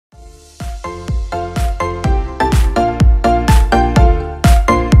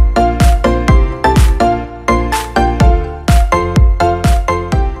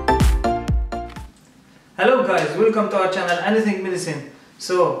medicine.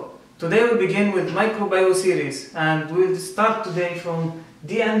 So today we begin with microbiology series, and we'll start today from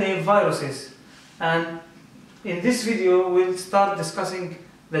DNA viruses. And in this video we'll start discussing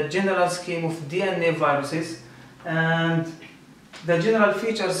the general scheme of DNA viruses and the general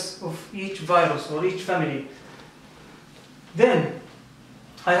features of each virus or each family. Then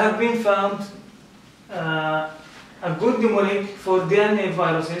I have been found a good mnemonic for DNA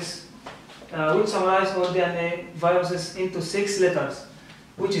viruses, which summarize all DNA viruses into 6 letters,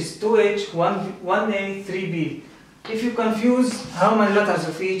 which is 2H, 1A, 3B. If you confuse how many letters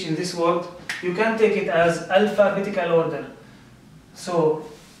of each in this word, you can take it as alphabetical order. So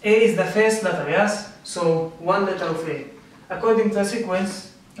A is the first letter, yes? So 1 letter of A. According to the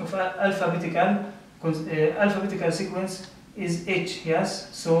sequence of alphabetical sequence is H, yes?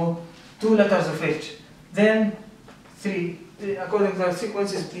 So 2 letters of H. Then 3, according to the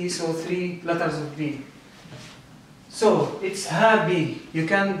sequence is B, so 3 letters of B. So it's HB. You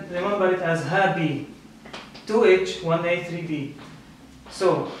can remember it as HB. 2H, 1A, 3B.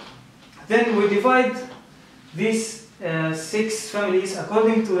 So then we divide these 6 families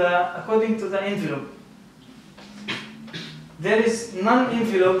according to the envelope. There is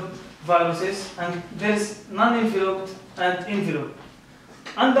non-enveloped viruses and there is non-enveloped and enveloped.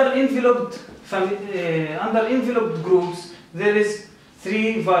 Under enveloped groups there is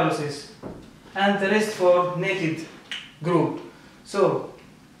 3 viruses and the rest for naked group. So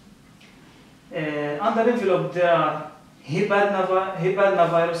under envelope there are Hepadna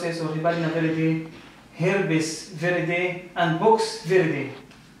viruses or Hepadna viridae, Herpes viridae and Pox viridae.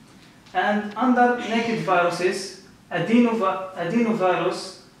 And under naked viruses,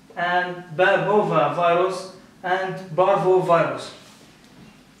 adenovirus and babovirus and parvovirus.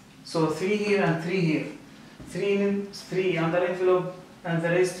 So 3 here and 3 here. 3 under envelope and the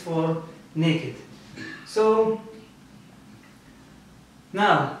rest for naked. So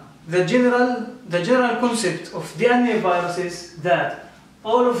now the general concept of DNA viruses that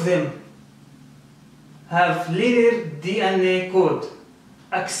all of them have linear DNA code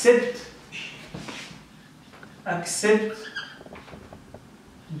except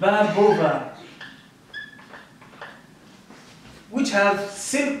babovirus, which have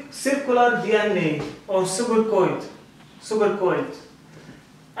circular DNA or supercoiled,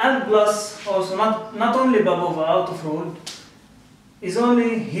 and plus also not only babova out of rule is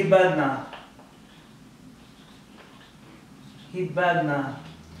only Hepadna.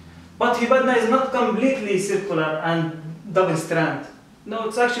 But Hepadna is not completely circular and double strand. No,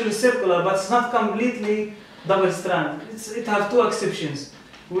 it's actually circular, but it's not completely double strand. It has 2 exceptions.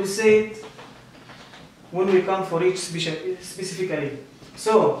 We'll say it when we come for each specifically.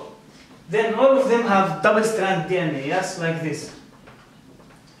 So then all of them have double strand DNA, yes, like this,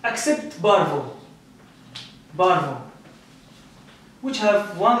 except parvo, which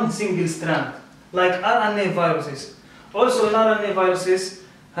have 1 single strand, like RNA viruses. Also in RNA viruses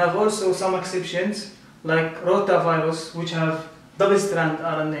have also some exceptions, like rotavirus, which have double strand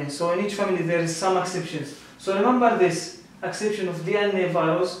RNA. So in each family there is some exceptions. So remember this exception of DNA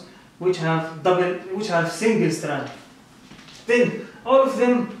virus, which have single strand. Then all of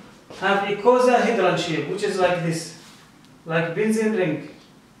them have icosahedral shape, which is like this, like benzene ring.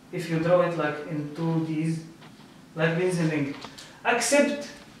 If you draw it like in 2Ds, like benzene ring, except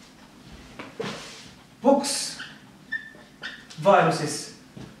Pox viruses,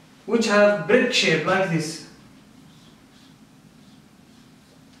 which have brick shape like this.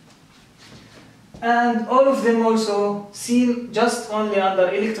 And all of them also seen just only under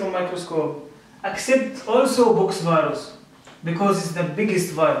electron microscope, except also Pox virus, because it's the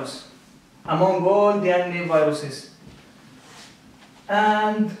biggest virus among all DNA viruses.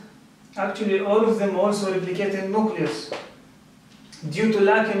 And actually all of them also replicate in nucleus due to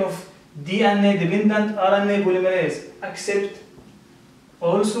lacking of DNA dependent RNA polymerase, except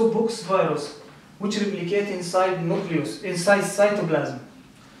also Pox virus, which replicate inside nucleus, inside cytoplasm.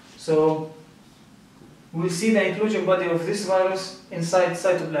 So we'll see the inclusion body of this virus inside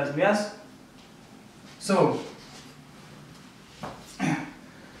cytoplasm, yes? So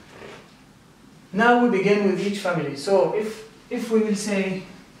now we begin with each family. So if we will say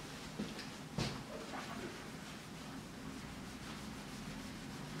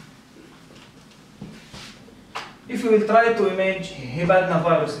if we will try to image Hepadna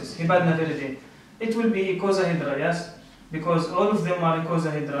viruses, Hepadna viridae, it will be icosahedral, yes? Because all of them are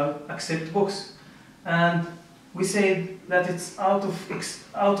icosahedral except Pox. And we say that it's out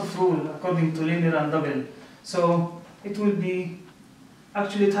of rule according to linear and double. So it will be,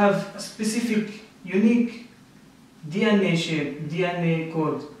 actually it have a specific unique DNA shape, DNA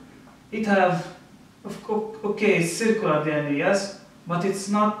code. It have Okay, it's circular DNA, yes, but it's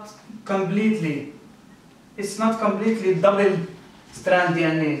not completely double strand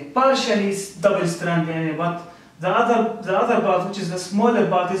DNA. Partially it's double strand DNA, but the other part, which is the smaller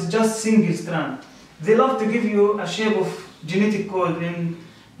part, is just single strand. They love to give you a shape of genetic code in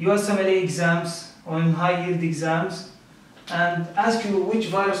USMLE exams or in high yield exams and ask you which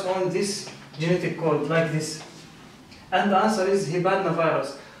virus owns this genetic code, like this. And the answer is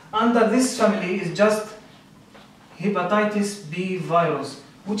hepatinovirus. Under this family is just hepatitis B virus,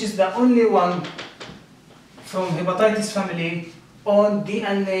 which is the only one from hepatitis family on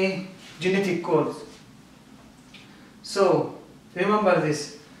DNA genetic codes. So remember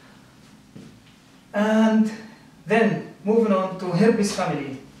this. And then moving on to herpes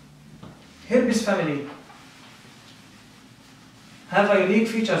family. Herpes family have a unique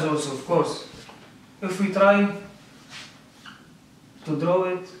features also, of course. If we try to draw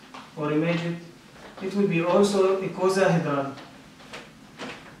it or image it, it will be also icosahedral.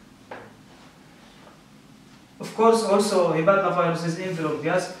 Of course, also hepatinovirus is envelope,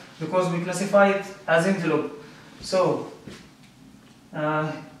 yes, because we classify it as envelope. So,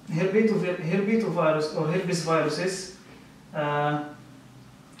 herpetovirus or herpes viruses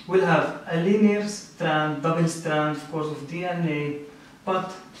will have a linear strand, double strand, of course, of DNA,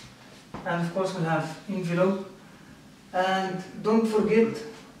 and of course will have envelope. And don't forget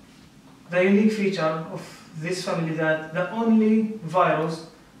the unique feature of this family, that the only virus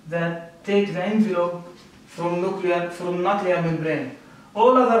that take the envelope from nuclear membrane.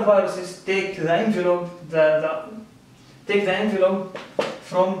 All other viruses take the envelope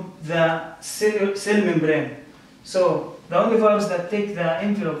from the cell membrane. So the only virus that take the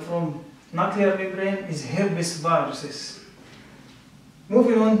envelope from nuclear membrane is herpes viruses.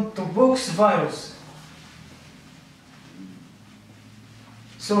 Moving on to pox virus.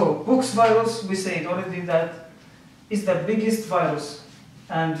 So pox virus, we said already that is the biggest virus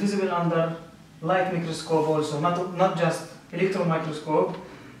and visible under light microscope also, not just electron microscope.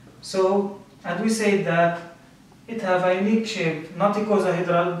 So, and we say that it have a unique shape, not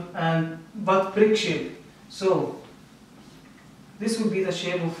icosahedral but prick shape. So this would be the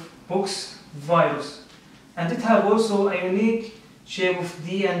shape of pox virus, and it have also a unique shape of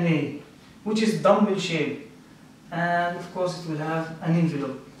DNA, which is dumbbell shape, and of course it will have an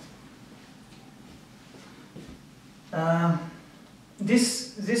envelope.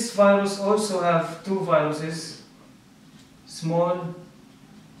 This virus also have two viruses, small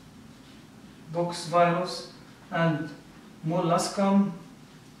pox virus and molluscum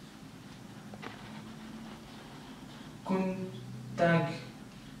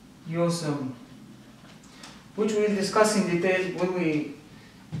contagiosum, which we will discuss in detail when we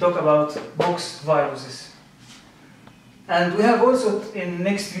talk about pox viruses. And we have also in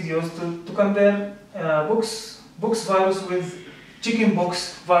next videos to compare pox virus with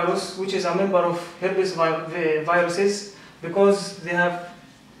chickenpox virus, which is a member of herpes viruses, because they have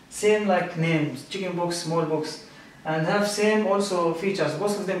same like names, chickenpox, smallpox, and have same also features.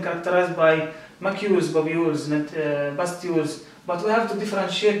 Both of them characterized by macules, babules, pustules, but we have to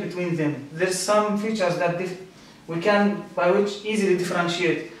differentiate between them. There's some features that we can, by which easily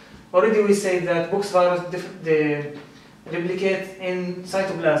differentiate. Already we say that pox virus they replicate in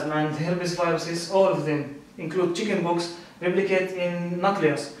cytoplasm, and herpes viruses, all of them, include chickenpox, replicate in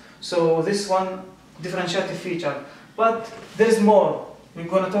nucleus. So this one differentiative feature. But there's more. We're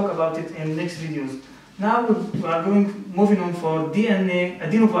going to talk about it in next videos. Now we are moving on for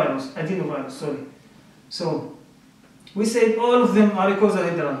adenovirus, sorry. So we said all of them are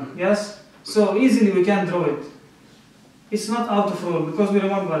icosahedral, yes? So easily we can draw it. It's not out of rule, because we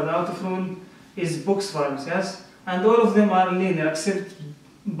remember the out of rule is pox virus, yes? And all of them are linear except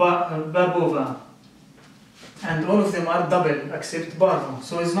barbova. And all of them are double except parvo.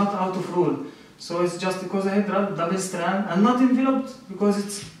 So it's not out of rule. So it's just icosahedral, double strand, and not enveloped because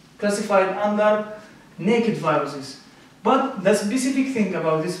it's classified under naked viruses. But the specific thing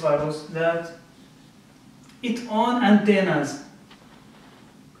about this virus that it owns antennas.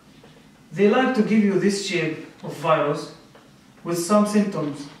 They like to give you this shape of virus with some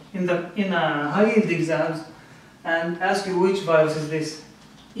symptoms in a high yield exams and ask you which virus is this.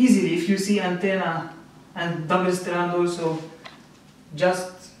 Easily, if you see antenna and double strand also,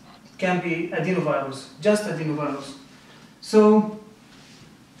 just can be adenovirus, just adenovirus. So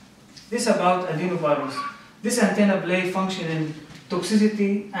this about adenovirus. This antenna play function in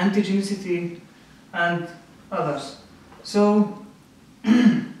toxicity, antigenicity, and others. So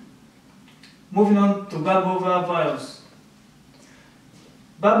moving on to barbova virus.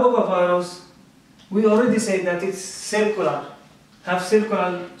 Barbova virus, we already said that it's circular, have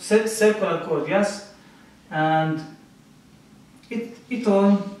circular code, yes? and it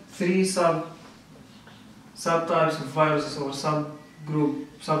on three subtypes of viruses or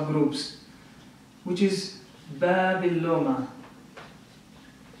subgroups, which is papilloma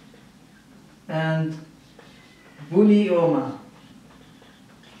and bullioma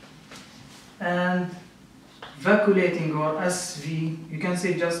and vacuolating, or SV, you can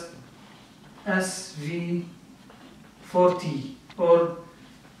say just SV40 or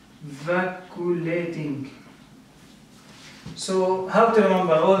vacuolating. So how to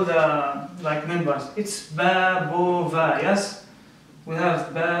remember all the members? It's babova, yes? We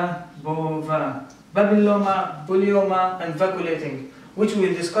have babova, papilloma, bullioma and vacuolating, which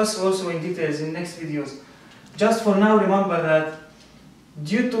we'll discuss also in details in next videos. Just for now, remember that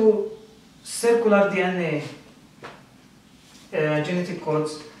due to circular DNA genetic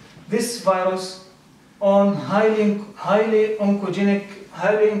codes, this virus on highly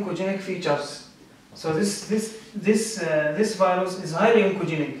oncogenic features. So this virus is highly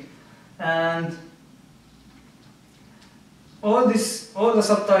oncogenic, and all the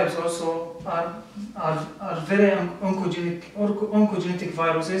subtypes also are very oncogenic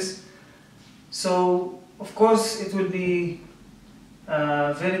viruses. So of course it will be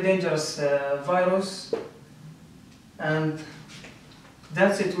a very dangerous virus, and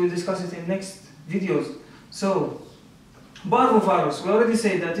that's it. We'll discuss it in next videos. So parvovirus, we already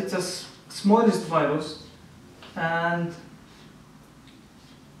say that it's a smallest virus, and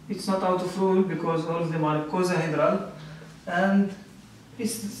it's not out of rule because all of them are icosahedral, and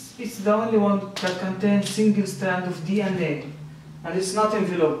it's the only one that contains single strand of DNA, and it's not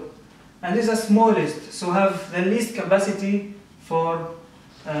enveloped, and it's the smallest, so have the least capacity for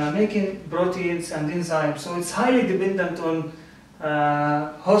making proteins and enzymes. So it's highly dependent on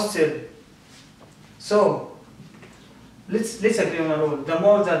host cell. So let's agree on a rule. The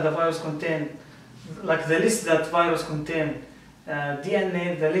more that the virus contain, like the less that virus contain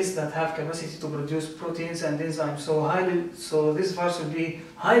DNA, the less that have capacity to produce proteins and enzymes. So this virus will be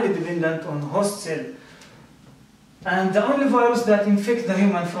highly dependent on host cell. And the only virus that infects the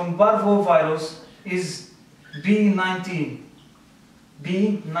human from parvovirus is B19.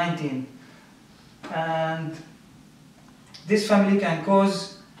 B19. And this family can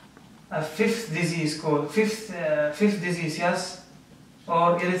cause a fifth disease, yes,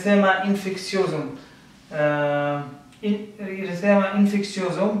 or erythema infectiosum. Erythema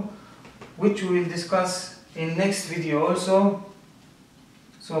infectiosum, which we will discuss in next video also.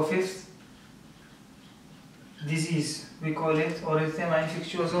 So fifth disease, we call it, or erythema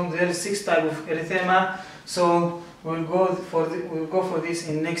infectiosum. There is 6 types of erythema, so we'll go for this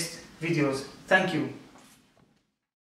in next videos. Thank you.